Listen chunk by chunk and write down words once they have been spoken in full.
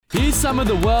Here's some of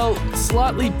the, well,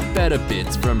 slightly better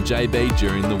bits from JB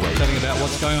during the week. Chatting about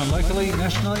what's going on locally,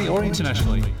 nationally or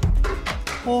internationally.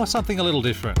 Or something a little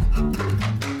different.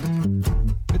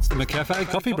 It's the McCafe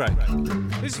Coffee Break.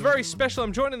 This is very special.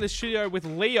 I'm joined in the studio with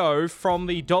Leo from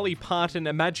the Dolly Parton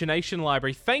Imagination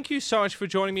Libary. Thank you so much for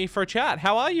joining me for a chat.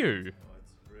 How are you?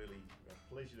 It's really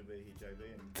a pleasure to be here,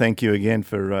 JB. And thank you again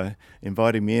for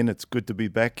inviting me in. It's good to be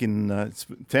back in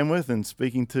Tamworth and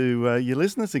speaking to your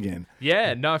listeners again.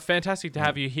 Yeah, no, fantastic to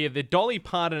have you here. The Dolly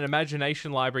Parton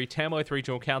Imagination Libary, Tamworth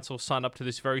Regional Council signed up to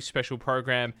this very special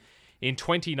program in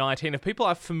 2019. If people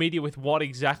are familiar with what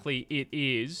exactly it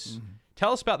is,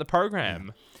 tell us about the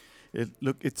program.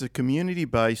 It's a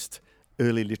community-based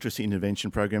early literacy intervention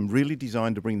program really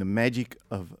designed to bring the magic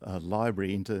of a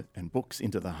library and books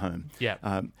into the home.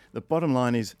 Yeah. The bottom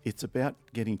line is it's about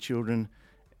getting children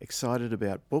excited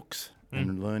about books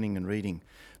and learning and reading.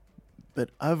 But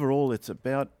overall, it's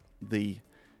about the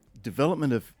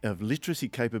development of literacy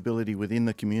capability within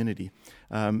the community.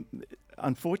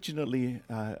 Unfortunately,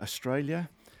 Australia,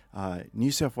 New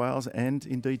South Wales and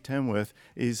indeed Tamworth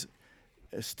is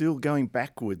still going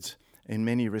backwards in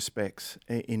many respects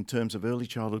in terms of early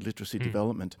childhood literacy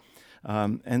development.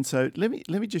 And so let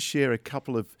me just share a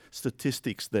couple of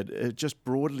statistics that are just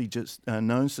broadly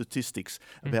known statistics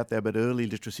about early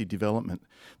literacy development.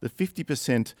 That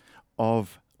 50%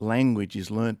 of language is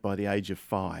learnt by the age of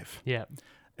 5. Yeah.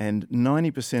 And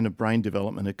 90% of brain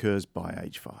development occurs by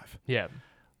age 5. Yeah.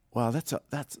 Wow, that's a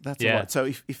lot. So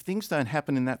if things don't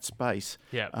happen in that space,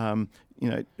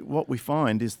 what we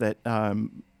find is that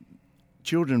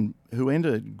children who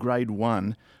enter grade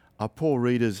 1 are poor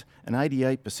readers, and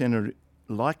 88% are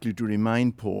likely to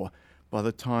remain poor by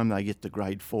the time they get to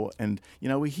grade 4. And,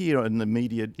 we hear in the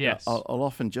media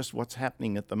often just what's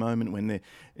happening at the moment when they're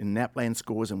in NAPLAN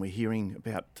scores, and we're hearing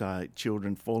about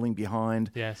children falling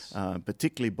behind,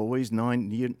 particularly boys, nine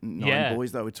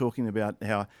boys that we're talking about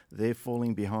how they're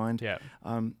falling behind. Yeah.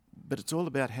 But it's all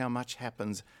about how much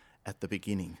happens at the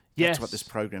beginning. That's what this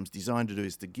program's designed to do,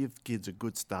 is to give kids a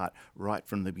good start right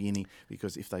from the beginning,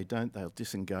 because if they don't, they'll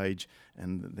disengage,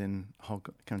 and then a whole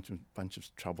bunch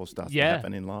of trouble starts to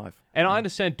happen in life. And I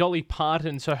understand Dolly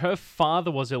Parton, so her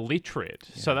father was illiterate,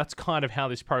 so that's kind of how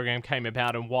this program came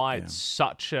about and why it's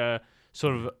such a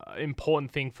sort of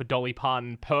important thing for Dolly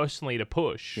Parton personally to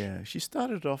push. Yeah, she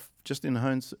started off just in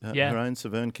her own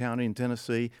Severn County in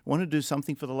Tennessee, wanted to do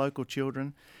something for the local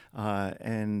children,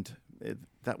 and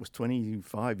that was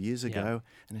 25 years ago,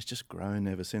 and it's just grown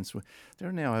ever since. There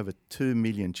are now over 2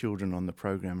 million children on the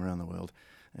program around the world,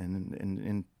 and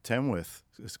in Tamworth,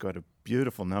 it's got a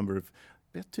beautiful number of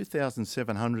about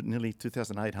 2,700, nearly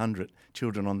 2,800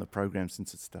 children on the program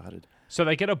since it started. So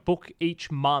they get a book each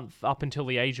month up until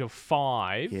the age of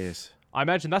 5. Yes. I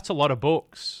imagine that's a lot of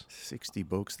books. 60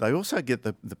 books. They also get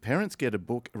the parents get a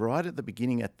book right at the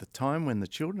beginning, at the time when the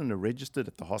children are registered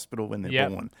at the hospital when they're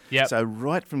born. Yep. So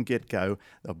right from get-go,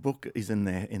 a book is in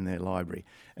their library.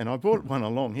 And I brought one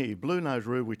along here, Blue Nose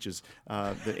Roo, which is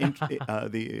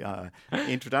the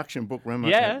introduction book,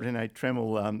 Renee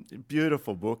Tremel,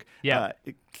 beautiful book. Yeah.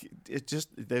 It's just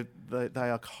they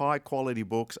are high quality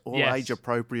books, all age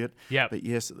appropriate. Yep. But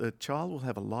yes, the child will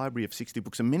have a library of 60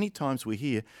 books, and many times we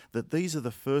hear that these are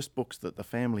the first books that the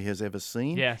family has ever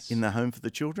seen in the home for the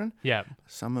children. Yeah.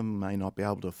 Some of them may not be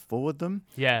able to afford them.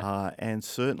 Yeah. And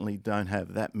certainly don't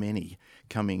have that many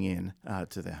coming in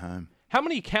to their home. How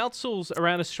many councils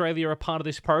around Australia are part of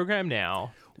this program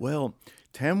now? Well,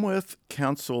 Tamworth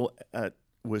Council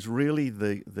was really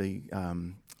the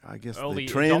early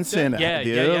trendsetter,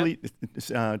 early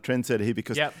trendsetter here,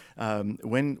 because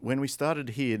when we started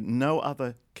here, no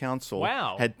other council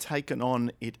had taken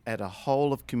on it at a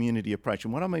whole of community approach.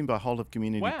 And what I mean by whole of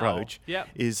community approach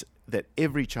is that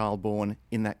every child born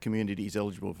in that community is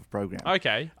eligible for the program.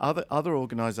 Okay. Other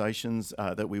organisations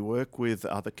that we work with,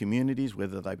 other communities,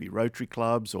 whether they be Rotary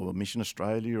Clubs or Mission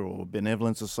Australia or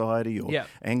Benevolent Society or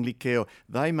Anglicare,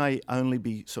 they may only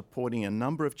be supporting a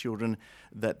number of children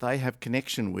that they have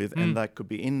connection with, and they could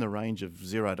be in the range of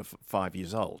 0 to 5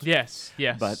 years old. Yes.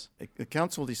 But the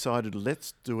council decided,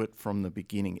 let's do it from the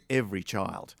beginning, every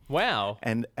child. Wow.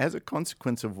 And as a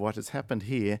consequence of what has happened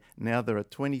here, now there are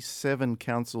 27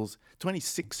 councils,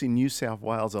 26 in New South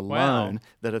Wales alone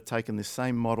that have taken this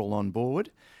same model on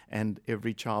board, and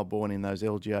every child born in those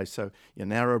LGAs. So your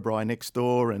Narrabri next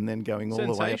door, and then going all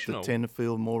the way up to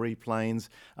Tenterfield, Moree Plains,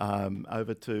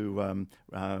 over to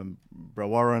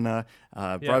Brewarrina,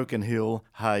 Broken Hill,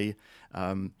 Hay,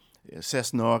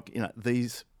 Cessnock.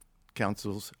 These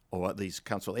councils or these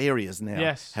council areas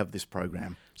now have this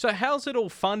program. So how's it all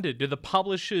funded? Do the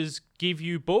publishers give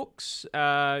you books,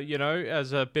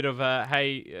 as a bit of a,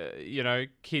 hey,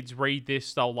 kids read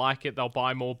this, they'll like it, they'll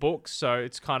buy more books, so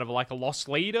it's kind of like a lost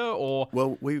leader, or?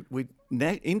 Well,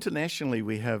 internationally,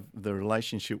 we have the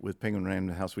relationship with Penguin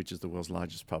Random House, which is the world's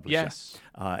largest publisher. Yes.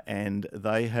 And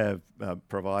they have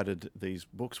provided these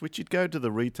books, which you'd go to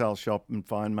the retail shop and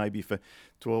find maybe for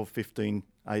 $12, $15,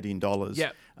 $18.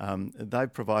 Yep.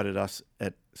 They've provided us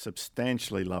at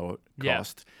substantially lower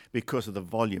cost because of the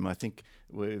volume. I think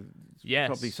we're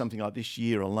probably something like this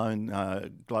year alone,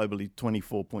 globally,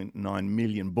 24.9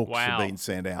 million books have been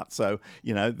sent out. So,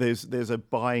 there's a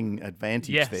buying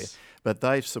advantage there. But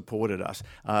they've supported us.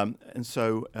 And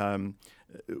so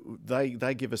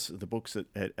they give us the books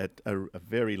at a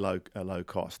very low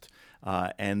cost.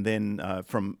 And then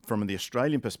from the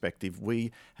Australian perspective,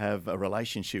 we have a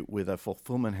relationship with a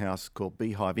fulfillment house called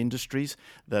Beehive Industries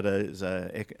that is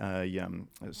a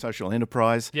social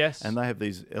enterprise. Yes. And they have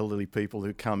these elderly people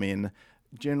who come in,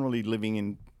 generally living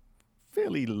in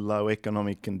fairly low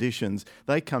economic conditions.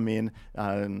 They come in,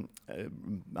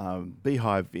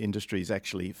 Beehive Industries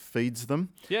actually feeds them.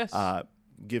 Yes.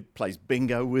 Plays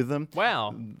bingo with them.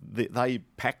 Wow. They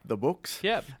pack the books.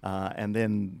 Yep. And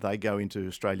then they go into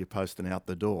Australia Post and out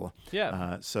the door.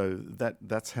 Yeah. So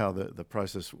that's how the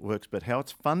process works. But how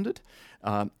it's funded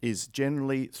is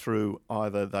generally through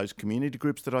either those community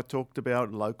groups that I talked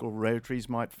about, local Rotaries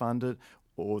might fund it,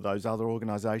 or those other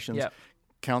organisations. Yep.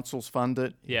 Councils fund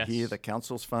it. Yes. Here, the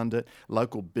councils fund it.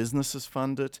 Local businesses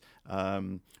fund it.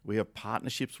 We have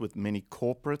partnerships with many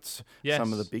corporates. Yes.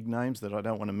 Some of the big names that I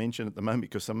don't want to mention at the moment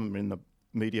because some of them are in the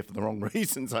media for the wrong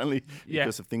reasons, only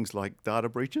because of things like data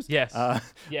breaches. Yes.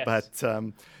 Yes. But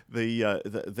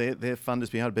their fund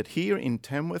is behind it. But here in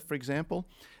Tamworth, for example,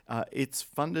 it's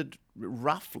funded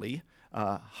roughly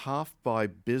half by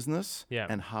business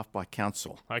and half by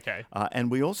council. Okay. And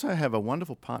we also have a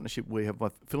wonderful partnership. We have a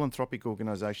philanthropic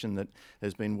organisation that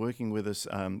has been working with us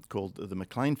called the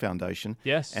McLean Foundation.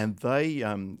 Yes. And they,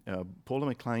 Paula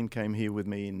McLean came here with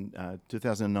me in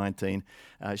 2019.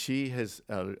 She has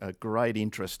a great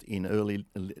interest in early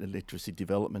literacy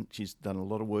development. She's done a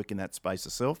lot of work in that space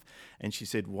herself. And she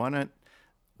said, why don't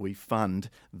we fund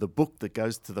the book that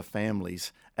goes to the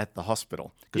families at the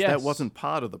hospital, because that wasn't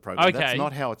part of the program. Okay. That's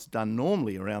not how it's done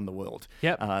normally around the world.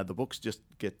 Yep. The books just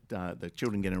get, the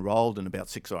children get enrolled, and about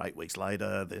 6 or 8 weeks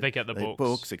later, they get the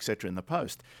books, etc., in the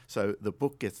post. So the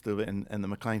book gets to, and the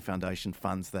McLean Foundation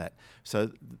funds that.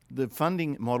 So the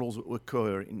funding models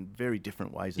occur in very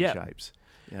different ways and shapes.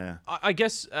 Yeah. I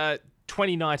guess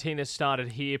 2019 has started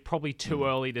here, probably too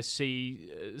early to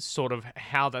see sort of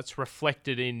how that's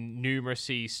reflected in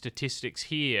numeracy statistics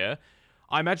here.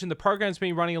 I imagine the program's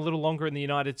been running a little longer in the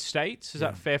United States. Is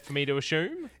that fair for me to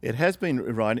assume? It has been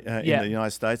in the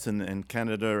United States and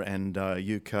Canada and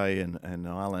UK and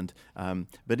Ireland.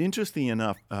 But interestingly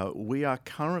enough, we are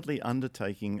currently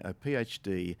undertaking a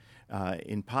PhD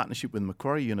in partnership with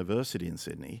Macquarie University in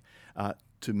Sydney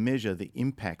to measure the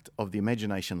impact of the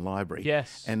Imagination Library.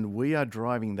 Yes. And we are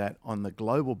driving that on the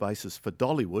global basis for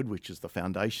Dollywood, which is the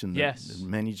foundation that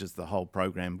manages the whole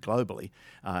program globally.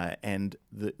 And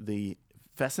the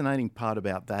fascinating part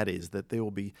about that is that there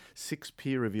will be 6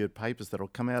 peer-reviewed papers that will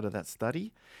come out of that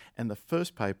study, and the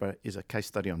first paper is a case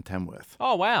study on Tamworth.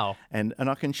 Oh, wow. And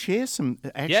I can share some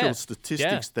actual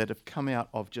statistics that have come out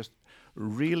of just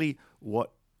really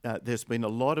what there's been a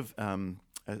lot of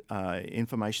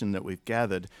information that we've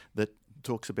gathered that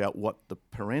talks about what the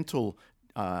parental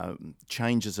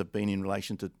changes have been in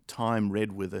relation to time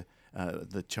read with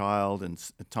the child and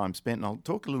time spent. And I'll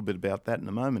talk a little bit about that in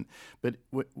a moment. But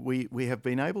we have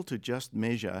been able to just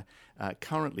measure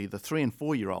currently the 3 and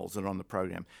 4-year-olds that are on the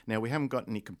program. Now, we haven't got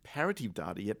any comparative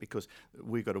data yet because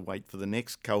we've got to wait for the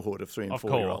next cohort of 3 and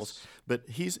 4-year-olds. But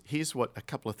here's what a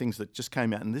couple of things that just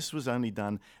came out, and this was only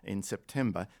done in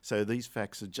September, so these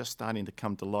facts are just starting to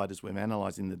come to light as we're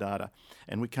analysing the data.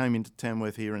 And we came into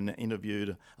Tamworth here and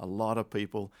interviewed a lot of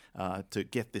people to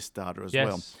get this data as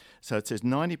well. So it says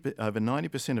over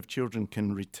 90% of children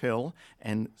can retell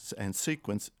and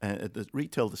sequence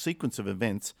retell the sequence of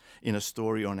events in a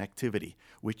story or an activity,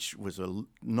 which was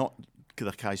not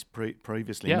the case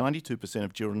previously. 92%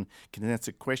 of children can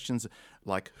answer questions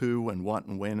like who and what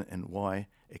and when and why,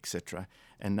 etc.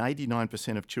 And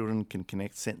 89% of children can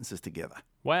connect sentences together.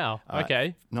 Wow.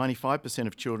 Okay. 95%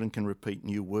 of children can repeat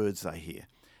new words they hear.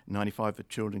 95% of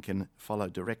children can follow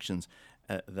directions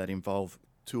that involve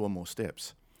 2 or more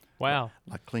steps. Wow.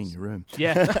 Like clean your room.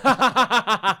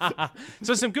 Yeah.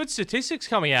 So some good statistics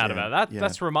coming out of it.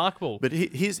 That's remarkable. But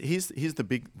here's the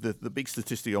big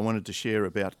statistic I wanted to share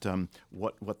about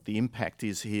what the impact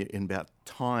is here in about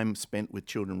time spent with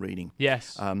children reading.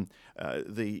 Yes.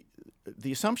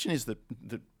 The assumption is that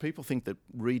people think that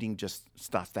reading just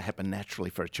starts to happen naturally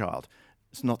for a child.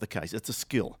 It's not the case. It's a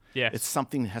skill. Yes. It's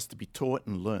something that has to be taught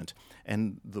and learnt.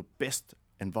 And the best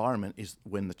environment is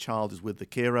when the child is with the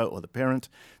carer or the parent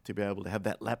to be able to have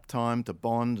that lap time to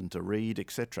bond and to read,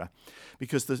 etc.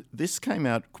 Because this came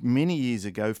out many years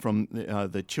ago from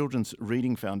the Children's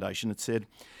Reading Foundation. It said,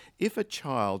 if a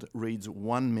child reads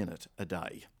 1 minute a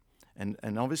day,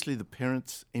 and obviously the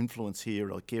parent's influence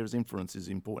here or carer's influence is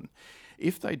important.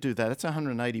 If they do that, it's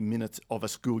 180 minutes of a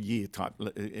school year type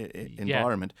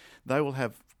environment. They will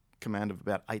have command of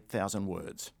about 8,000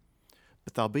 words.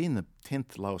 But they'll be in the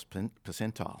 10th lowest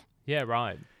percentile. Yeah,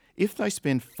 right. If they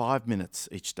spend 5 minutes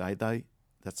each day,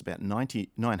 that's about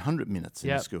 900 minutes in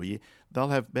the school year, they'll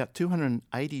have about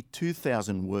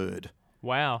 282,000 word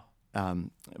wow.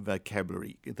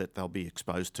 Vocabulary that they'll be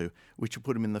exposed to, which will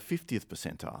put them in the 50th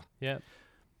percentile. Yeah.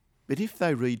 But if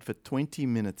they read for 20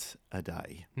 minutes a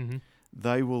day,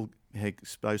 they will be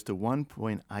exposed to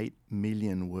 1.8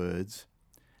 million words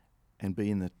and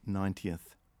be in the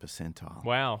 90th percentile.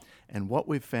 Wow. And what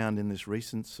we've found in this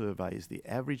recent survey is the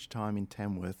average time in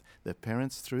Tamworth that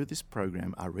parents through this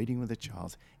program are reading with a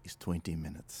child is 20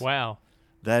 minutes. Wow.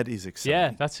 That is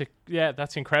exciting. That's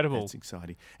incredible. That's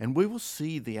exciting. And we will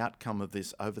see the outcome of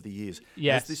this over the years.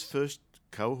 Yes. As this first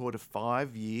cohort of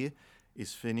 5 year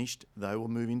is finished, they will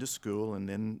move into school and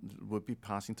then we'll be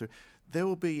passing through. There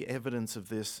will be evidence of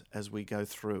this as we go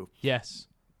through. Yes.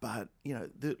 But,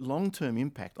 the long-term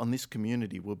impact on this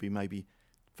community will be maybe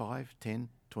 5, 10,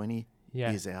 20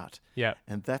 years out. Yeah.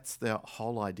 And that's the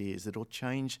whole idea, is it'll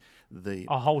change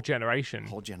a whole generation.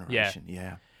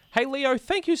 Yeah. Hey, Leo,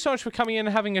 thank you so much for coming in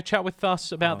and having a chat with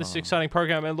us about this exciting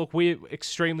program. And look, we're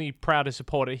extremely proud to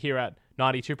support it here at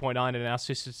 92.9 and our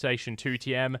sister station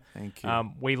 2TM. Thank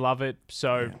you. We love it.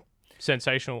 So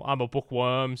sensational. I'm a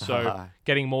bookworm, so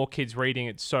getting more kids reading,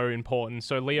 it's so important.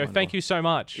 So, Leo, thank you so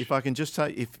much. If I can just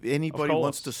say, if anybody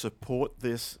wants to support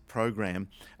this program,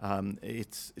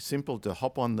 it's simple to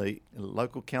hop on the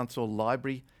local council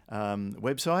library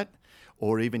website,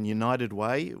 or even United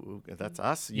Way, that's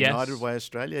us, Yes. United Way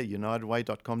Australia,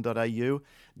 unitedway.com.au,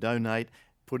 donate,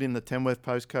 put in the Tamworth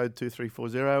postcode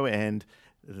 2340, and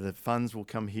the funds will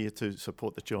come here to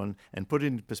support the children. And put it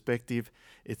in perspective,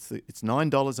 it's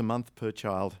 $9 a month per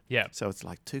child. Yeah. So it's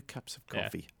like 2 cups of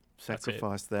coffee.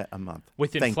 Sacrifice that a month.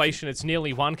 With inflation, it's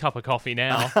nearly 1 cup of coffee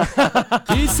now.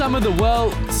 Here's some of the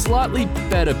slightly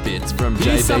better bits from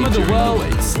JB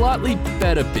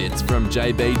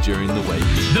during the week.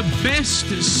 The best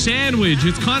sandwich.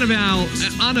 It's kind of our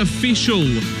unofficial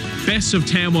Best of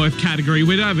Tamworth category.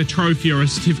 We don't have a trophy or a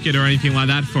certificate or anything like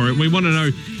that for it. We want to know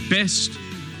best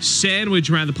sandwich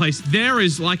around the place. There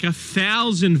is like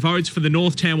 1,000 votes for the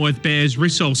North Tamworth Bears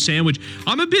Rissole sandwich.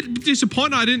 I'm a bit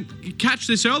disappointed I didn't catch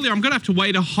this earlier. I'm going to have to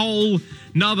wait a whole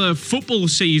another football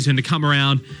season to come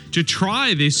around to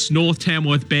try this North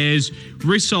Tamworth Bears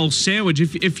Rissole sandwich.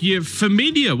 If you're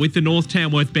familiar with the North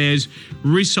Tamworth Bears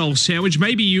Rissole sandwich,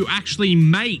 maybe you actually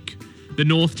make the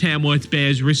North Tamworth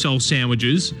Bears Rissole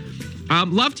sandwiches.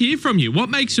 Love to hear from you. What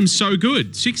makes them so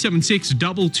good?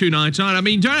 676-2299. I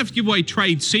mean, you don't have to give away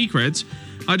trade secrets.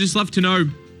 I just love to know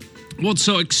what's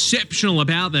so exceptional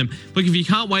about them. Look, if you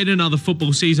can't wait another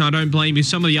football season, I don't blame you.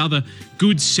 Some of the other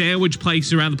good sandwich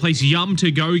places around the place, Yum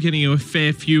to Go, getting a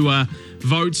fair few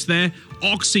votes there.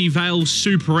 Oxy Vale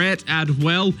Superette ad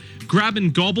well. Grab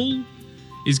and Gobble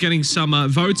is getting some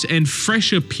votes. And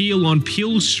Fresher Peel on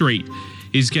Peel Street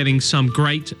is getting some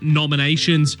great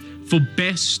nominations for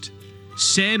best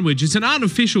sandwich. It's an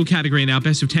unofficial category in our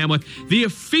Best of Tamworth. The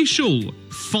official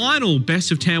final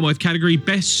Best of Tamworth category,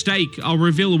 Best Steak. I'll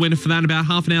reveal a winner for that in about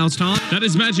half an hour's time. That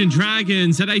is Imagine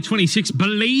Dragons at 8:26.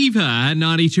 Believer at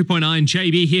 92.9.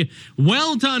 JB here.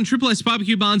 Well done, Triple S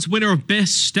Barbecue Barn's winner of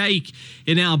Best Steak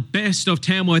in our Best of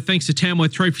Tamworth. Thanks to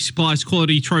Tamworth Trophy Supplies,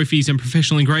 quality trophies and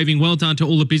professional engraving. Well done to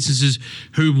all the businesses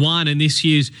who won in this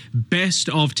year's Best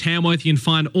of Tamworth. You can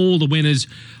find all the winners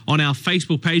on our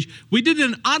Facebook page. We did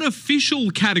an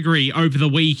unofficial category over the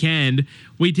weekend.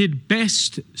 We did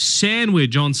Best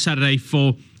Sandwich on Saturday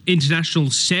for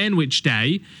International Sandwich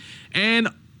Day. And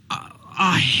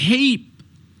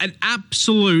an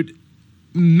absolute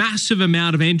massive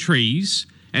amount of entries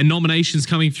and nominations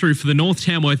coming through for the North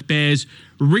Tamworth Bears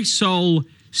Rissole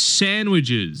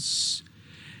sandwiches.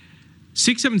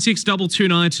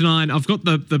 676-2299. I've got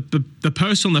the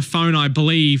person on the phone, I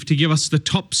believe, to give us the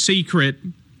top secret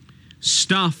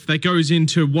stuff that goes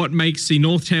into what makes the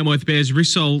North Tamworth Bears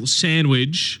Rissole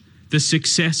sandwich the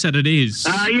success that it is?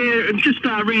 Just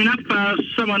ringing up.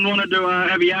 Someone wanted to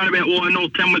have a yarn about why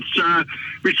North Tamworth's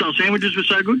Rissole sandwiches were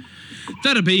so good.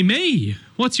 That'd be me.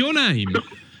 What's your name?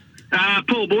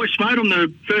 Paul Boyce, mate. I'm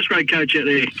the first grade coach out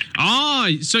there. Oh,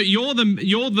 so you're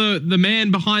the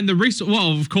man behind the Rissole.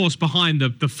 Well, of course, behind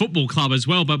the football club as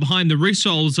well, but behind the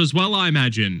Rissoles as well, I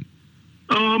imagine.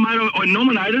 Oh, mate, I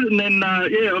nominated, and then,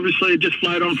 obviously it just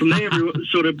flowed on from there.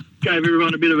 Sort of gave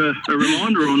everyone a bit of a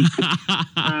reminder on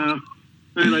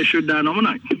who they should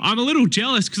nominate. I'm a little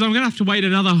jealous because I'm going to have to wait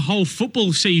another whole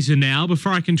football season now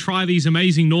before I can try these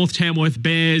amazing North Tamworth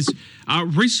Bears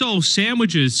Rissole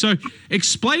sandwiches. So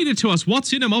explain it to us.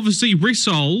 What's in them? Obviously,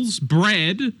 rissoles,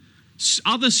 bread,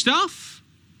 other stuff?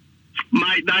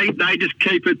 Mate, they just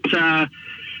keep it...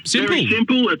 Simple. Very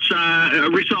simple. It's a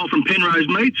Rissole from Penrose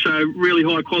Meat, so really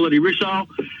high quality Rissole.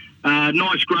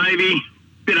 Nice gravy,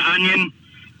 bit of onion,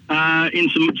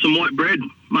 in some white bread,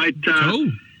 mate.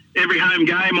 Cool. Every home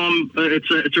game,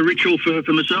 it's a ritual for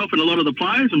myself and a lot of the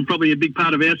players, and probably a big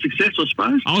part of our success, I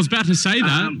suppose. I was about to say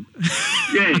that.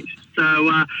 Yeah. So,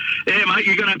 mate,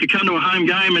 you're going to have to come to a home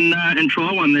game and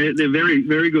try one. They're very,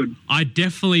 very good. I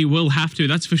definitely will have to.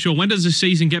 That's for sure. When does the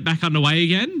season get back underway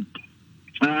again?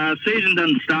 Season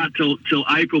doesn't start till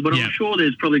April, but I'm sure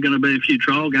there's probably going to be a few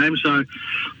trial games. So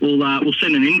we'll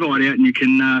send an invite out, and you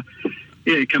can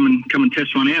come and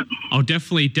test one out. I'll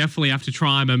definitely have to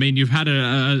try them. I mean, you've had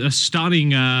a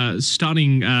stunning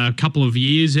couple of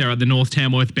years there at the North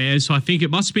Tamworth Bears, so I think it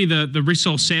must be the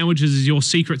Rissole sandwiches is your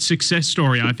secret success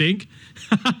story, I think.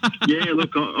 Yeah,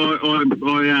 look, I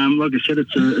like I said,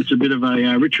 it's a bit of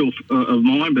a ritual of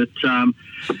mine, but I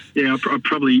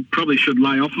probably should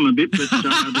lay off them a bit, but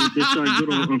they're so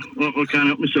good, I can't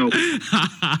help myself.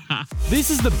 This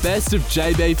is the best of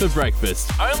JB for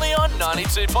breakfast, only on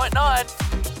 92.9.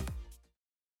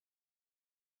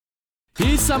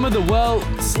 Here's some of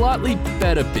the, slightly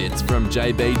better bits from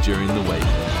JB during the week.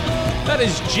 That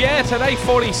is Jet at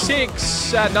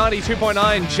 8:46 at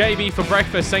 92.9 JB for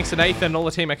breakfast. Thanks to Nathan and all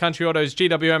the team at Country Autos,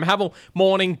 GWM, Havel.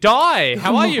 Morning, Di.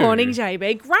 How are you? Morning,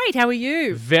 JB. Great. How are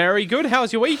you? Very good. How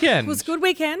was your weekend? It was a good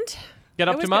weekend. Get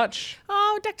up to much?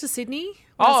 Duck to Sydney.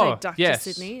 Yes.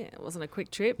 To Sydney. It wasn't a quick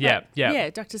trip. Yeah.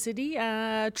 Duck to Sydney.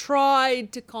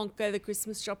 Tried to conquer the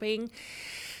Christmas shopping.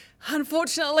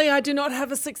 Unfortunately, I do not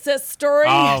have a success story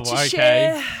to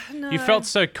share. No. You felt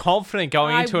so confident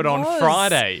going into it on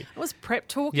Friday. I was prep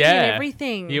talking and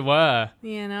everything. You were.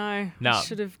 Yeah, no. No. I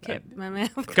should have kept my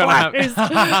mouth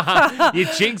closed. You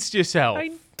jinxed yourself. I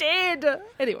did.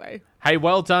 Anyway. Hey,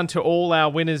 well done to all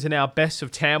our winners in our Best of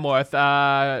Tamworth.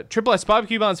 Triple S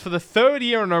Barbecue Buns for the third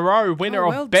year in a row,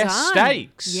 winner of Best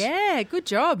Steaks. Yeah, good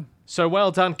job. So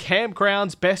well done.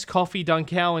 Campgrounds, Best Coffee,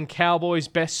 Duncowan Cowboys,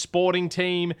 Best Sporting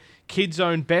Team, Kids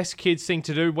Zone, Best Kids Thing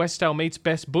to Do, Westdale Meats,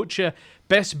 Best Butcher,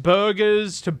 Best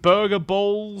Burgers to Burger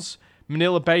Balls,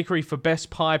 Manila Bakery for Best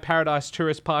Pie, Paradise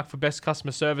Tourist Park for Best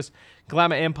Customer Service,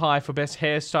 Glamour Empire for Best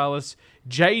Hairstylist,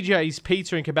 JJ's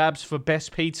Pizza and Kebabs for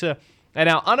Best Pizza, and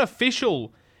our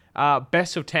unofficial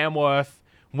Best of Tamworth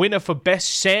winner for Best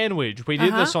Sandwich. We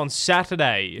did this on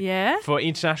Saturday for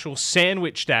International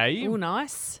Sandwich Day. Oh,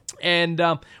 nice. And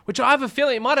which I have a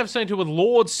feeling it might have something to do with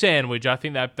Lord's Sandwich. I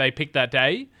think that they picked that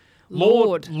day.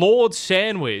 Lord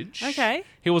Sandwich. Okay.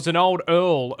 He was an old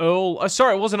Earl.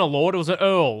 Sorry, it wasn't a Lord. It was an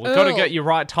Earl. Got to get your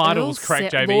right titles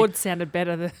correct, JB. Lord sounded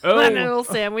better than Earl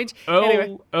Sandwich.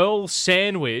 Earl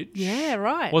Sandwich. Yeah,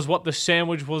 right. Was what the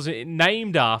sandwich was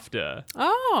named after.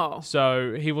 Oh.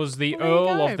 So he was the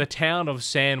Earl of the town of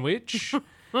Sandwich.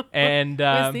 And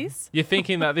you're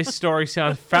thinking that this story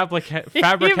sounds fabricated.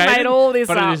 You've made all this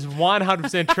but up. It is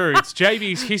 100% true. It's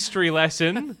JB's history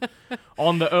lesson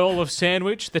on the Earl of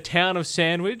Sandwich, the town of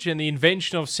Sandwich, and the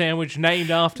invention of sandwich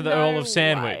named after the Earl of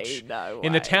Sandwich.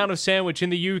 In the town of Sandwich in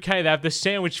the UK, they have the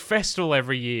Sandwich Festival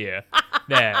every year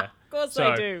there. Of course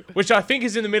they do. Which I think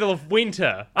is in the middle of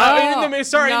winter. In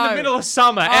the middle of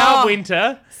summer, our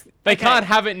winter. They can't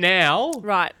have it now.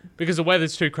 Right. Because the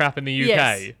weather's too crap in the UK.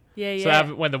 Yes. Yeah. So they have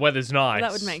it when the weather's nice.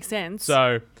 That would make sense.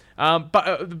 So,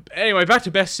 anyway, back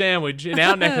to Best Sandwich in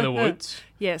our neck of the woods.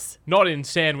 Yes. Not in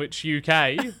Sandwich,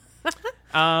 UK.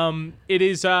 It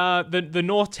is the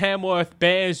North Tamworth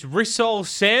Bears Rissole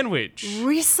Sandwich.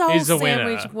 Rissole is the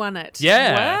Sandwich winner. won it.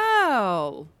 Yeah.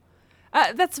 Wow.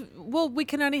 We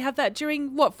can only have that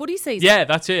during footy season? Yeah,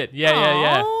 that's it.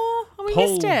 Yeah. Oh, we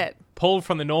missed it. Paul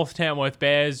from the North Tamworth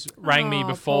Bears rang me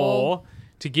before Paul.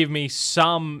 to give me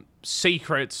some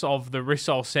secrets of the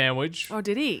Rissole sandwich. Oh,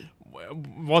 did he?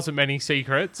 Wasn't many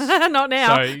secrets. Not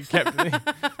now. So he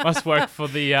must work for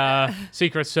the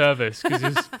Secret Service because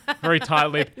he's very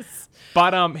tight-lipped.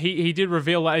 But he did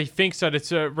reveal that he thinks that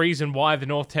it's a reason why the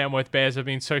North Tamworth Bears have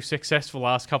been so successful the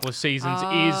last couple of seasons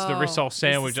is the Rissole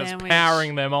sandwich that's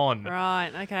powering them on.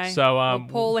 Right, okay. So, well,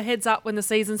 Paul, a heads up when the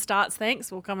season starts, thanks.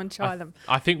 We'll come and try them.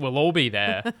 I think we'll all be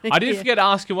there. I did forget to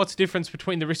ask you what's the difference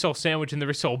between the Rissole sandwich and the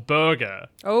Rissole burger.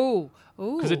 Oh.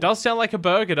 Because it does sound like a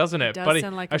burger, doesn't it? But it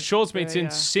assures me it's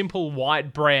in simple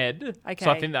white bread. Okay.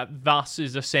 So I think that thus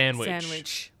is a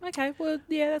sandwich. Okay, well,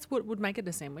 yeah, that's what would make it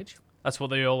a sandwich. That's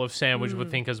what the Earl of Sandwich would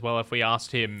think as well if we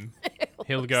asked him.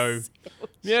 He'll go,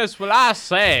 yes, well, I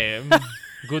say,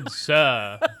 good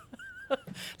sir.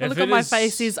 The look on my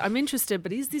face is, I'm interested,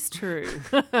 but is this true?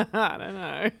 I don't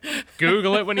know.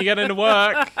 Google it when you get into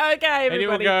work. Okay, everybody. And you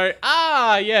will go,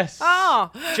 yes. Oh.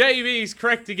 JB's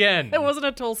correct again. It wasn't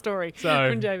a tall story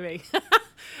from JB.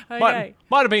 Okay.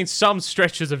 Might have been some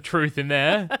stretches of truth in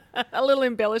there. A little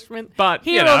embellishment. But,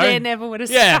 here or there, never would have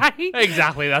say.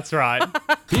 Exactly, that's right.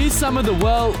 Here's some of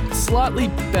the, slightly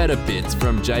better bits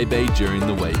from JB during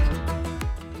the week.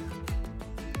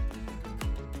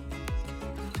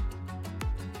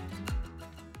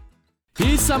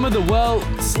 Here's some of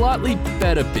the, slightly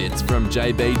better bits from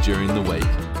JB during the week.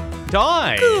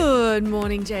 Di. Good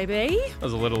morning, JB. That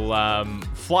was a little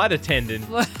flight attendant,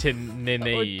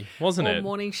 wasn't it? Or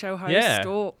morning show host. Yeah,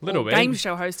 or little bit. Game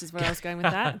show host is where I was going with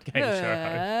that. Game show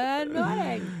host. Good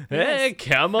morning. Hey,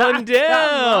 come on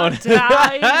down.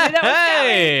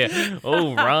 Hey.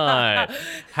 All right.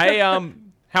 Hey,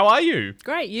 how are you?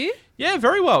 Great, you? Yeah,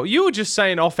 very well. You were just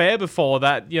saying off air before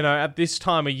that, at this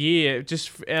time of year,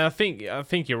 I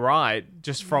think you're right.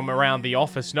 Just from around the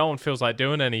office, no one feels like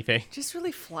doing anything. Just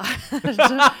really flat.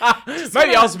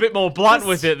 Maybe I was a bit more blunt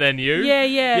with it than you.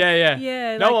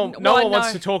 Yeah. No one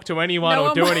wants to talk to anyone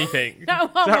or do anything. No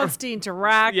one wants to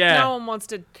interact. Yeah. No one wants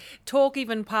to talk,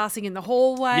 even passing in the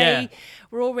hallway. Yeah.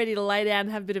 We're all ready to lay down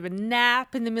and have a bit of a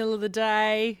nap in the middle of the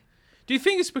day. Do you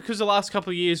think it's because the last couple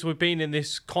of years we've been in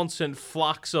this constant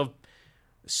flux of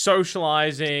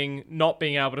socializing, not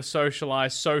being able to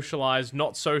socialize,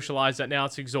 not socialize, that now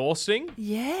it's exhausting?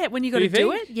 Yeah, when you got to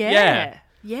do it? Yeah.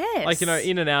 Yes. Like,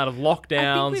 in and out of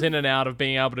lockdowns, in and out of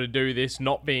being able to do this,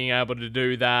 not being able to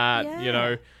do that,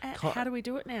 How do we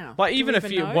do it now? Like, even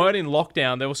if you weren't in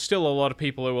lockdown, there was still a lot of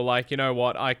people who were like, you know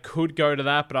what, I could go to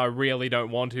that, but I really don't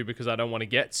want to because I don't want to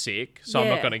get sick, so I'm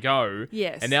not going to go.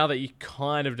 Yes. And now that you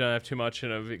kind of don't have too much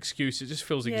of an excuse, it just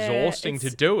feels exhausting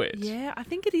to do it. Yeah, I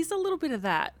think it is a little bit of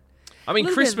that. I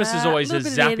mean, Christmas is always a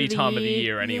zappy time of the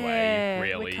year anyway,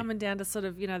 really. We're coming down to sort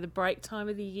of, the break time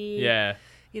of the year. Yeah.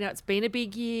 It's been a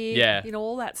big year. Yeah.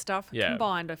 All that stuff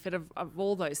combined, a fit of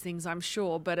all those things, I'm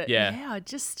sure. But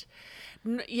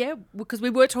because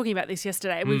we were talking about this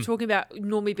yesterday. We were talking about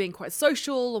normally being quite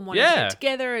social and wanting to get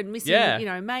together and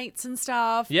missing, mates and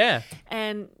stuff. Yeah.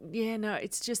 And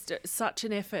it's just such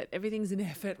an effort. Everything's an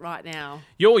effort right now.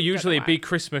 You're usually a big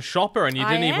Christmas shopper, and you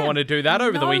didn't even want to do that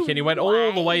over the weekend. You went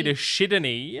all the way to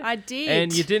Shidney. I did.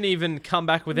 And you didn't even come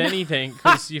back with anything.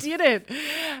 I didn't.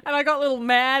 And I got a little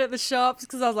mad at the shops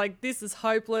because I was like, this is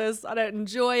hopeless. I don't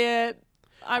enjoy it.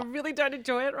 I really don't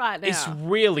enjoy it right now. It's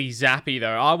really zappy,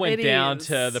 though. I went down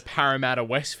to the Parramatta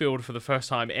Westfield for the first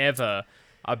time ever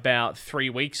about 3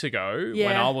 weeks ago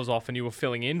when I was off and you were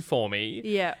filling in for me.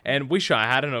 Yeah. And wish I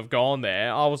hadn't have gone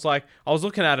there. I was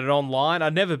looking at it online.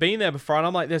 I'd never been there before. And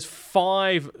I'm like, there's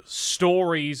 5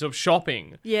 stories of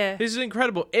shopping. Yeah. This is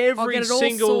incredible. Every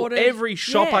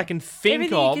shop I can think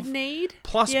everything of. You could need.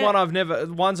 Plus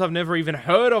ones I've never even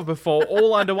heard of before,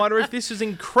 all under one roof. This is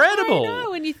incredible. I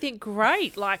know, and you think,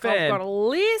 great, I've got a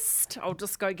list. I'll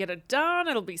just go get it done.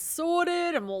 It'll be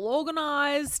sorted and all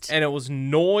organised. And it was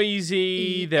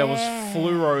noisy. There was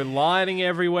fluoro lighting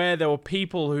everywhere. There were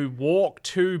people who walked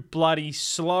too bloody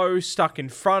slow, stuck in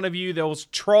front of you. There was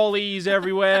trolleys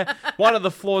everywhere. One of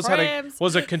the floors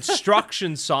was a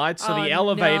construction site, so the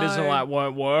elevators and that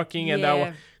weren't working, and they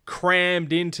were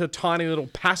crammed into tiny little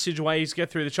passageways to get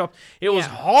through the shop. It was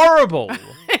horrible.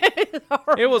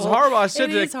 It was horrible. I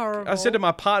said to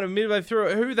my partner midway through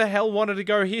it, who the hell wanted to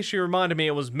go here? She reminded me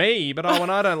it was me, but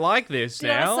I don't like this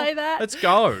now. Did I say that? Let's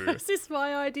go. Is this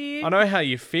my idea? I know how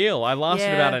you feel. I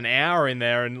lasted about an hour in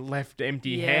there and left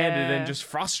empty-handed and just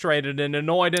frustrated and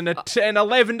annoyed, and an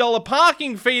 $11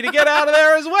 parking fee to get out of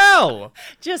there as well.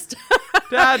 Just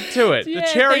to add to it. The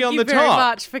cherry on the top. Thank you very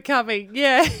much for coming.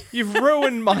 Yeah. You've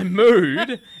ruined my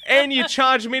mood and you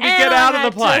charged me to get out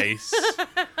of the place.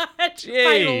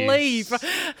 Pay to leave.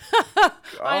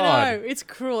 I know, it's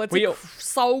cruel. It's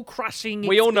soul-crushing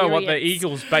We all know what the experience.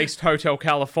 Eagles based Hotel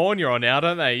California are now,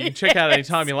 don't they? You can check out any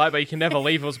time you like, but you can never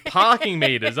leave. It was parking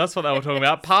meters. That's what they were talking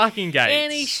about. Parking gates.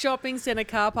 Any shopping centre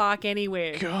car park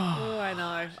anywhere. God. Oh,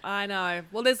 I know.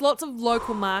 Well, there's lots of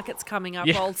local markets coming up.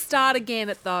 I'll start again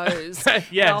at those.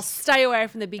 Yes. I'll stay away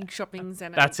from the big shopping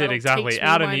centre. That's it, That'll exactly. teach me,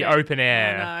 Out in won't the it? open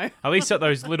air. I know. At least at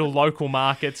those little local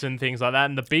markets and things like that.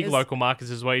 And the big local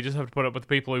markets as well. You just have to put up with the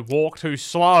people who walk too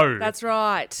slow. That's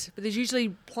right. But there's usually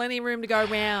plenty of room to go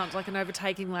round, like an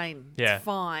overtaking lane. Yeah. It's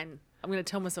fine. I'm going to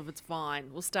tell myself it's fine.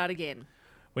 We'll start again.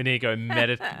 We need to go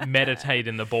meditate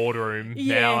in the boardroom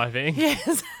now, I think.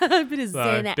 Yes, a bit of So,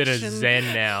 zen a bit of action. zen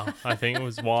now. I think it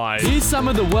was wise. Here's some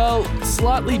of the, well,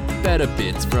 slightly better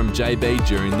bits from JB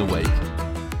during the week.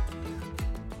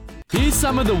 Here's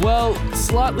some of the, well,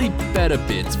 slightly better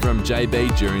bits from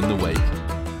JB during the week.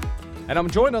 And I'm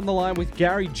joined on the line with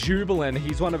Gary Jubelin.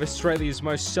 He's one of Australia's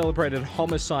most celebrated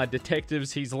homicide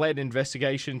detectives. He's led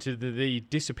investigation to the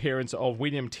disappearance of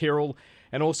William Tyrrell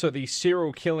and also the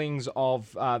serial killings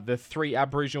of the 3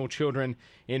 Aboriginal children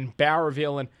in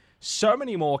Bowraville and so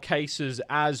many more cases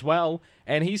as well.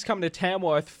 And he's coming to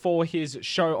Tamworth for his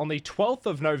show on the 12th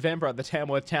of November at the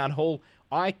Tamworth Town Hall,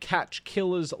 I Catch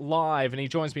Killers Live. And he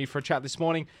joins me for a chat this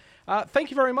morning.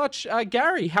 Thank you very much,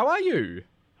 Gary. How are you?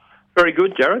 Very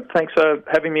good, Jared. Thanks for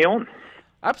having me on.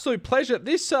 Absolute pleasure.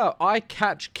 This I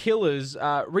Catch Killers,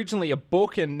 originally a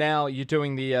book, and now you're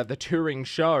doing the touring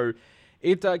show.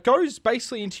 It goes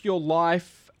basically into your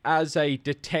life as a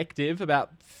detective,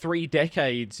 about 3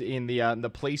 decades in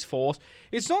the police force.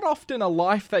 It's not often a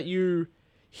life that you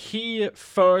hear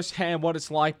firsthand what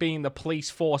it's like being in the police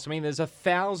force. I mean, there's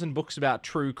 1,000 books about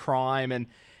true crime and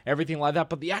everything like that,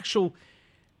 but the actual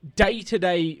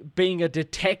day-to-day being a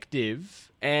detective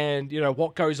and, you know,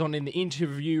 what goes on in the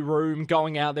interview room,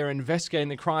 going out there investigating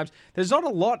the crimes, there's not a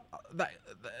lot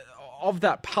of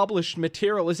that published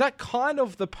material. Is that kind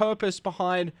of the purpose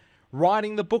behind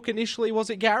writing the book initially,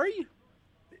 was it, Gary?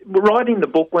 Writing the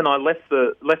book, when I left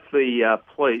the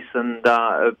police, and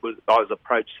I was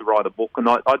approached to write a book, and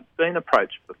I'd been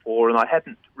approached before, and I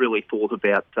hadn't really thought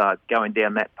about going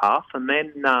down that path. And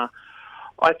then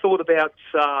I thought about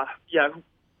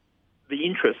the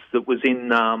interest that was in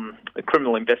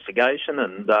criminal investigation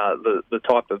and the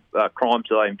type of crimes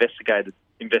that I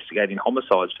investigating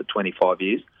homicides for 25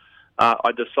 years.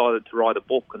 I decided to write a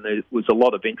book, and there was a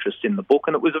lot of interest in the book,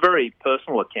 and it was a very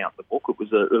personal account, the book. It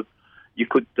was you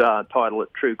could title it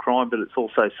True Crime, but it's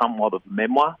also somewhat of a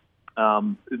memoir,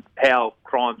 how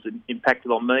crimes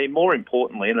impacted on me. More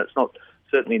importantly, and it's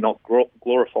certainly not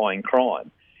glorifying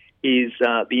crime, is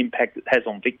the impact it has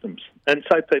on victims. And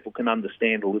so people can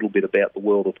understand a little bit about the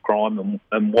world of crime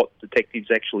and what detectives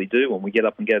actually do when we get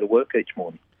up and go to work each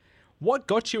morning. What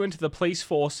got you into the police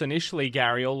force initially,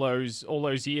 Gary, all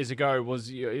those years ago?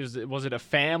 Was it a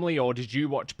family, or did you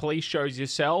watch police shows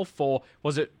yourself, or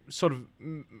was it sort of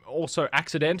also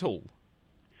accidental?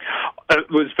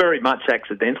 It was very much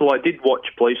accidental. I did watch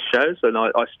police shows, and I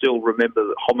still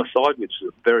remember Homicide, which is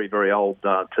a very, very old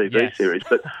TV series,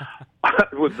 but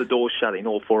with the doors shutting,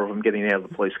 all 4 of them getting out of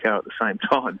the police car at the same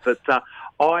time. But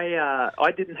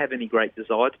I didn't have any great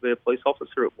desire to be a police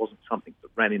officer. It wasn't something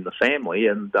that ran in the family,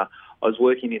 and I was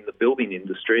working in the building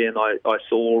industry, and I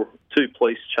saw 2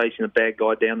 police chasing a bad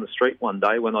guy down the street one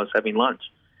day when I was having lunch,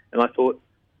 and I thought,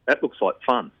 that looks like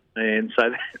fun. And so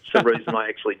that's the reason I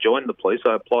actually joined the police.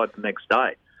 I applied the next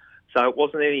day. So it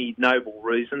wasn't any noble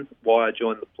reason why I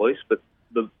joined the police, but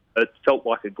it felt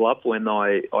like a glove when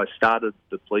I started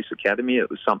the police academy. It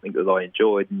was something that I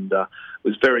enjoyed, and it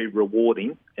was very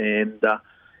rewarding. And,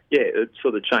 it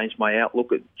sort of changed my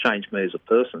outlook. It changed me as a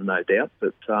person, no doubt.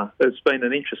 But it's been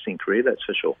an interesting career, that's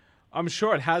for sure. I'm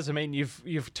sure it has. I mean,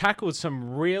 you've tackled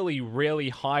some really, really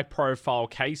high-profile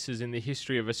cases in the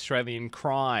history of Australian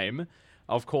crime.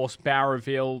 Of course,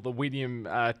 Bowraville, the William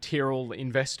Tyrrell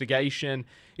investigation.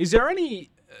 Is there any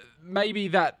maybe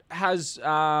that has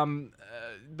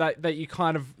that you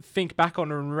kind of think back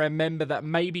on and remember that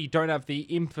maybe don't have the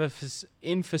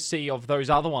infancy of those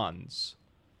other ones?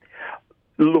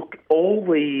 Look, all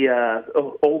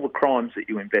the crimes that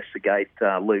you investigate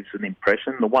leaves an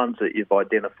impression. The ones that you've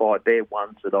identified, they're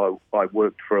ones that I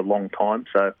worked for a long time.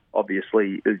 So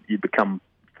obviously, you become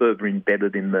further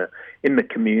embedded in the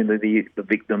community, the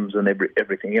victims, and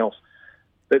everything else.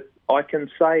 But I can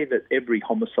say that every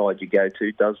homicide you go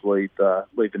to does leave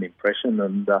an impression,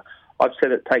 and I've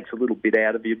said it takes a little bit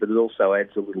out of you, but it also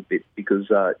adds a little bit because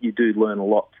you do learn a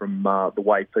lot from the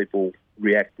way people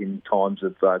react in times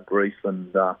of grief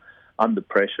and under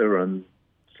pressure, and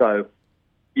so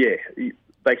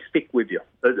they stick with you.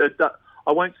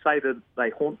 I won't say that they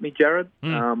haunt me, Jared.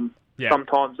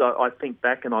 sometimes I think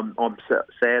back and I'm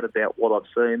sad about what I've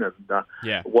seen and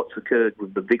what's occurred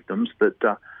with the victims. But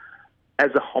as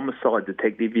a homicide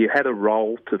detective, you had a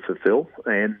role to fulfil,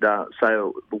 and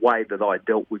so the way that I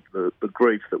dealt with the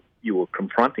grief that you were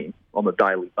confronting on a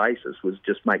daily basis was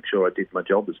just make sure I did my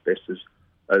job as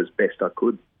best I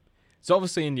could. It's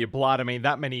obviously in your blood. I mean,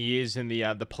 that many years in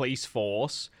the police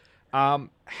force.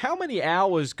 How many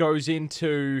hours goes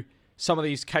into some of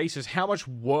these cases? How much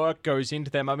work goes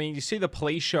into them? I mean, you see the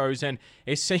police shows and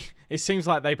it seems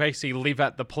like they basically live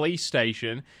at the police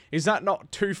station. Is that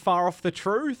not too far off the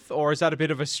truth, or is that a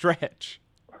bit of a stretch?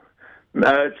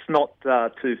 No, it's not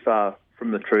too far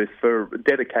from the truth. For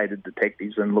dedicated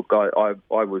detectives, and look, I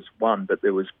was one, but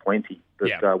there was plenty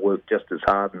that worked just as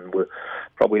hard and were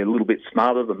probably a little bit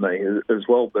smarter than me as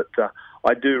well. But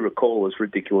I do recall, as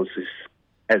ridiculous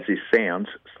as this sounds,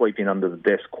 sleeping under the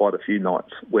desk quite a few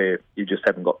nights where you just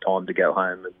haven't got time to go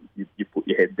home, and you put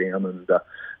your head down and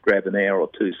grab an hour or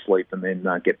two sleep and then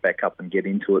get back up and get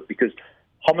into it, because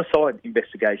homicide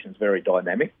investigation is very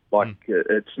dynamic. Like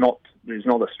there's not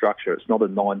a structure. It's not a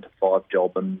 9 to 5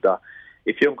 job, and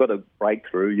if you've got a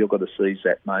breakthrough, you've got to seize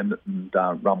that moment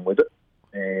and run with it.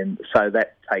 And so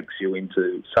that takes you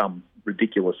into some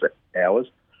ridiculous hours.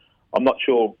 I'm not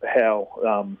sure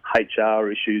how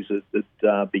HR issues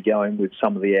would be going with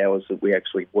some of the hours that we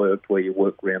actually worked, where you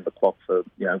work round the clock for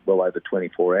well over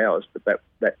 24 hours. But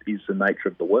that is the nature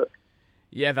of the work.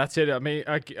 Yeah, that's it. I mean,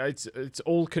 it's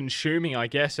all consuming, I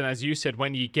guess. And as you said,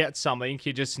 when you get something,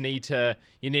 you just need to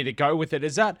go with it.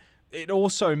 Is that it?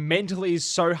 Also, mentally is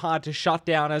so hard to shut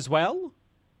down as well.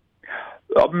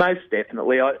 Most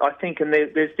definitely, I think, and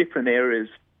there's different areas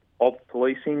of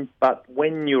policing, but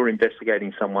when you're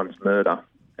investigating someone's murder,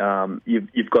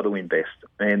 you've got to invest,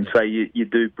 and so you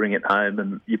do bring it home,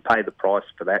 and you pay the price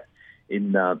for that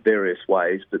in various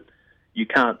ways. But you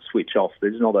can't switch off.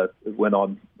 There's not when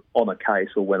I'm on a case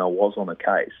or when I was on a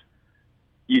case.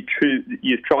 You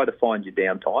try to find your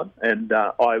downtime, and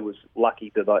I was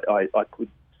lucky that I could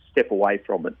step away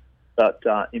from it. But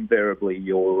invariably,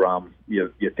 you're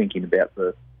thinking about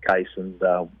the case and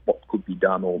what could be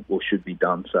done or should be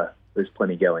done. So there's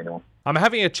plenty going on. I'm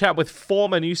having a chat with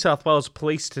former New South Wales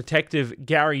Police Detective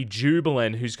Gary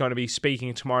Jubelin, who's going to be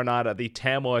speaking tomorrow night at the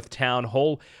Tamworth Town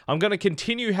Hall. I'm going to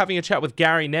continue having a chat with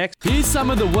Gary next. Here's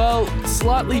some of the,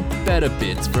 slightly better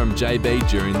bits from JB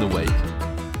during the week.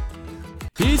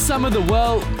 Here's some of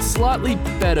the, slightly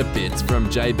better bits from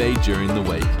JB during the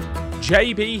week.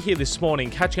 JB here this morning,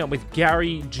 catching up with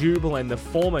Gary Jubelin, the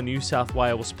former New South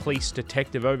Wales police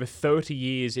detective, over 30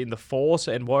 years in the force,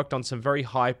 and worked on some very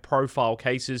high-profile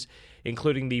cases,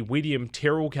 including the William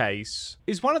Tyrrell case.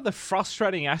 Is one of the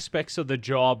frustrating aspects of the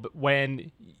job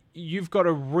when you've got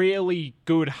a really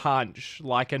good hunch,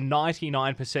 like a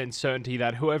 99% certainty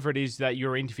that whoever it is that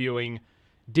you're interviewing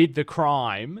did the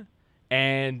crime,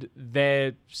 and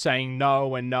they're saying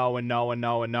no and no and no and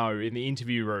no and no in the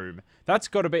interview room. That's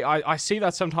got to be... I see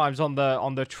that sometimes on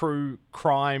the true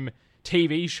crime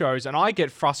TV shows, and I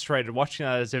get frustrated watching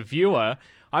that as a viewer.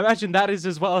 I imagine that is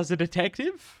as well as a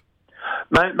detective?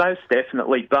 Most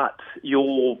definitely, but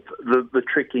the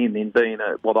trick in being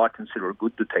what I consider a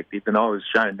good detective, and I was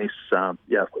shown this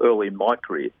early in my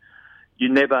career, you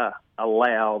never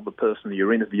allow the person that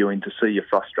you're interviewing to see your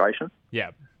frustration.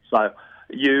 Yeah. So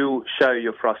you show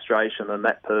your frustration and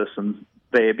that person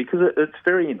there, because it's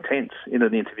very intense in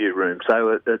an interview room.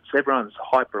 So everyone's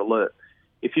hyper alert.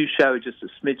 If you show just a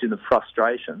smidgen of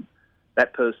frustration,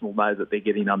 that person will know that they're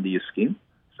getting under your skin.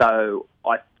 So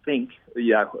I think,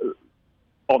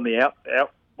 on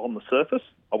the surface,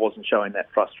 I wasn't showing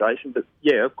that frustration. But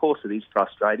yeah, of course it is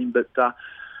frustrating. But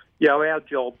our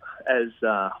job as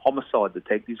homicide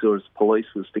detectives or as police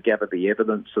was to gather the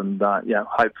evidence and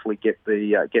hopefully get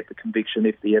the conviction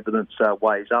if the evidence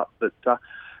weighs up. But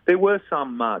there were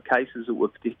some cases that were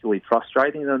particularly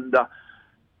frustrating, and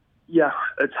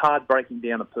it's hard breaking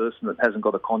down a person that hasn't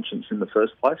got a conscience in the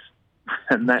first place.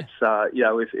 And that's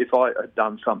if I had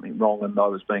done something wrong and I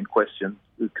was being questioned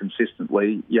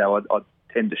consistently, I'd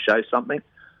tend to show something.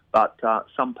 But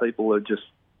some people are just,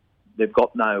 they've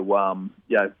got no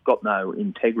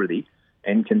integrity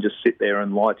and can just sit there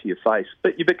and lie to your face.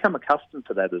 But you become accustomed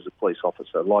to that as a police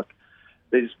officer. Like,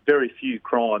 there's very few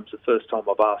crimes. The first time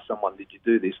I've asked someone, did you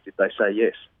do this? Did they say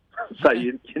yes? So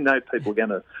you know people are going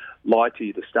to lie to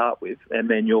you to start with, and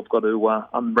then you've got to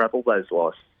unravel those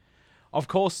lies. Of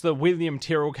course, the William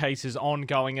Tyrrell case is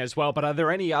ongoing as well, but are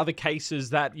there any other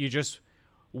cases that you just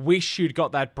wish you'd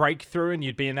got that breakthrough and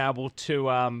you'd been able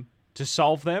to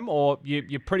solve them, or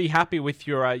you're pretty happy with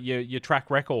your track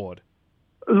record?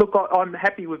 Look, I'm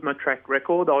happy with my track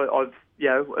record. I've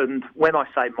and when I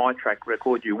say my track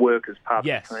record, you work as part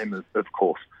of the team, of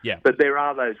course. Yeah. But there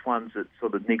are those ones that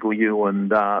sort of niggle you,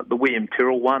 and the William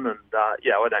Tyrrell one, and I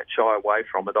don't shy away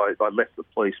from it. I left the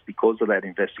police because of that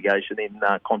investigation in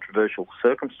controversial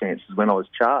circumstances when I was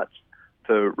charged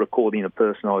for recording a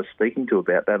person I was speaking to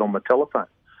about that on the telephone.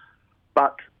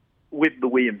 But with the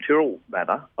William Tyrrell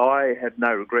matter, I have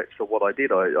no regrets for what I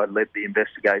did. I led the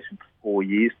investigation for 4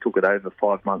 years, took it over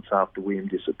 5 months after William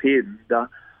disappeared. And,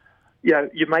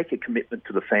 you make a commitment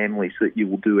to the families that you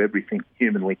will do everything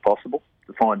humanly possible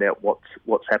to find out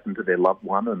what's happened to their loved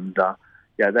one. And,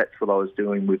 that's what I was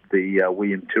doing with the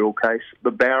William Tyrrell case.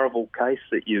 The Bowraville case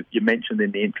that you mentioned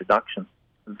in the introduction,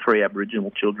 the 3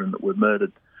 Aboriginal children that were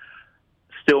murdered,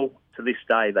 still to this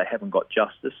day they haven't got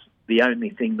justice. The only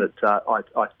thing that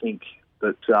I think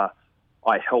that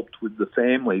I helped with the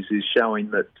families is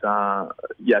showing that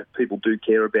people do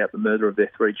care about the murder of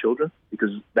their 3 children,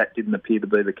 because that didn't appear to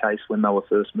be the case when they were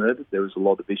first murdered. There was a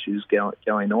lot of issues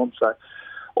going on. So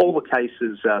all the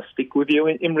cases stick with you.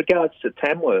 In regards to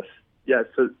Tamworth,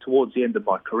 towards the end of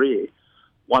my career,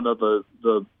 one of the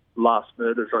last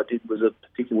murders I did was a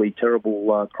particularly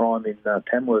terrible crime in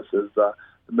Tamworth of the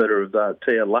murder of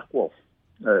Tia Luckwell,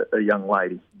 a young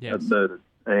lady murdered.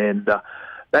 And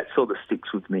that sort of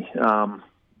sticks with me.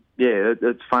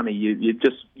 It's funny. You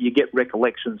get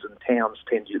recollections, and towns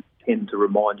tend to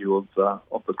remind you of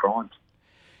the crimes.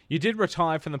 You did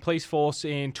retire from the police force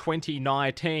in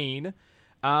 2019.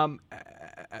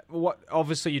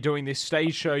 Obviously you're doing this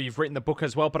stage show. You've written the book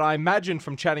as well. But I imagine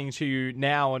from chatting to you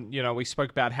now, and we spoke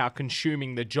about how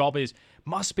consuming the job is,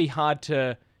 must be hard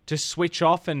to switch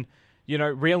off and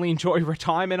really enjoy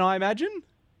retirement, I imagine.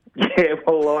 Yeah,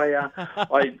 well, I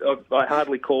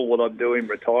hardly call what I'm doing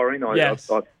retiring. I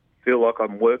feel like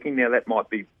I'm working. Now, that might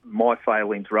be my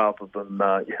failings rather than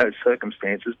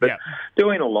circumstances, but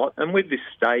doing a lot. And with this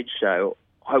stage show,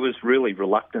 I was really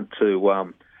reluctant to,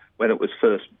 when it was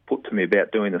first put to me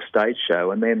about doing a stage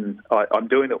show, and then I'm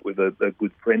doing it with a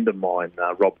good friend of mine,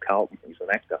 Rob Carlton. He's an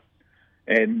actor.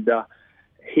 And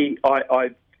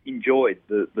I enjoyed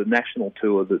the national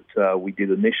tour that we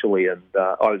did initially, and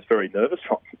I was very nervous,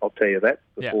 I'll tell you that.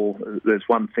 Before there's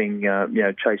one thing,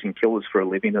 chasing killers for a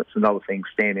living. It's another thing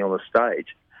standing on a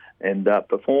stage and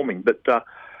performing. But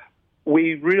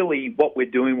what we're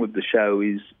doing with the show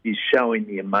is showing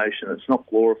the emotion. It's not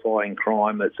glorifying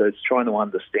crime. It's trying to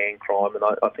understand crime. And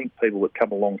I think people that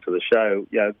come along to the show,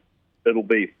 it'll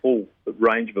be a full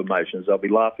range of emotions. They'll be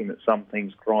laughing at some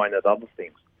things, crying at other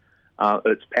things.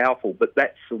 It's powerful, but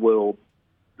that's the world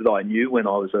that I knew when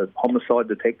I was a homicide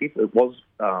detective. It was,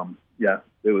 there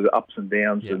were ups and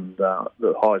downs and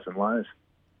the highs and lows.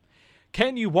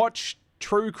 Can you watch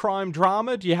true crime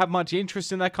drama? Do you have much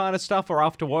interest in that kind of stuff, or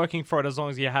after working for it, as long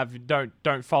as you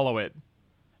don't follow it?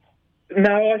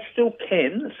 No, I still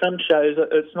can. Some shows,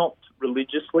 it's not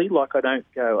religiously. Like, I don't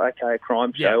go, okay, a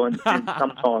crime show, and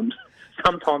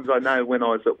sometimes I know when I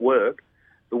was at work,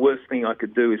 the worst thing I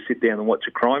could do is sit down and watch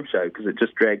a crime show, because it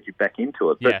just drags you back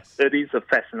into it. But it is a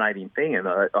fascinating thing, and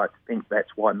I think that's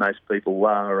why most people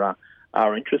are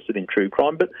interested in true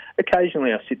crime. But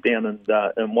occasionally I sit down and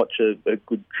watch a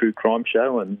good true crime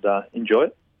show and enjoy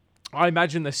it. I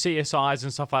imagine the CSIs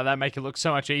and stuff like that make it look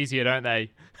so much easier, don't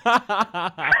they?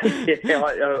 I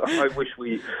wish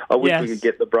we could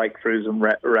get the breakthroughs and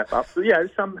wrap up.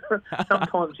 But,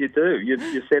 sometimes you do.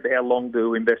 You said, how long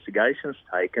do investigations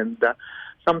take? And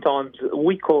sometimes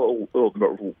we call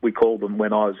them,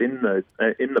 when I was in the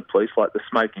police, like the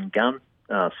smoking gun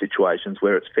situations,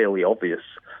 where it's fairly obvious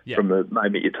from the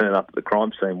moment you turn up at the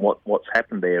crime scene what's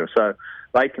happened there. So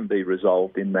they can be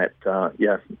resolved in that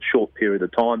short period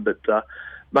of time. But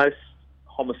most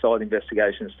homicide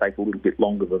investigations take a little bit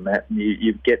longer than that. And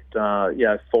you get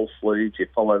false leads. You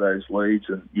follow those leads,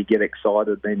 and you get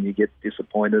excited. Then you get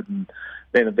disappointed, and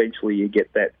then eventually you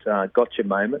get that gotcha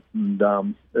moment,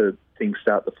 and things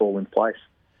start to fall in place.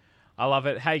 I love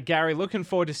it. Hey, Gary, looking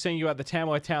forward to seeing you at the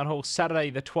Tamworth Town Hall Saturday,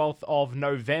 the 12th of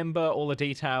November. All the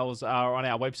details are on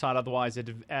our website, otherwise at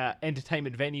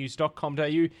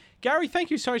entertainmentvenues.com.au. Gary,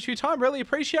 thank you so much for your time. Really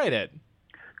appreciate it.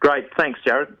 Great. Thanks,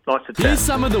 Jared. Nice to chat. Here's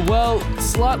some of the,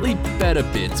 slightly better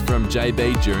bits from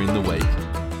JB during the week.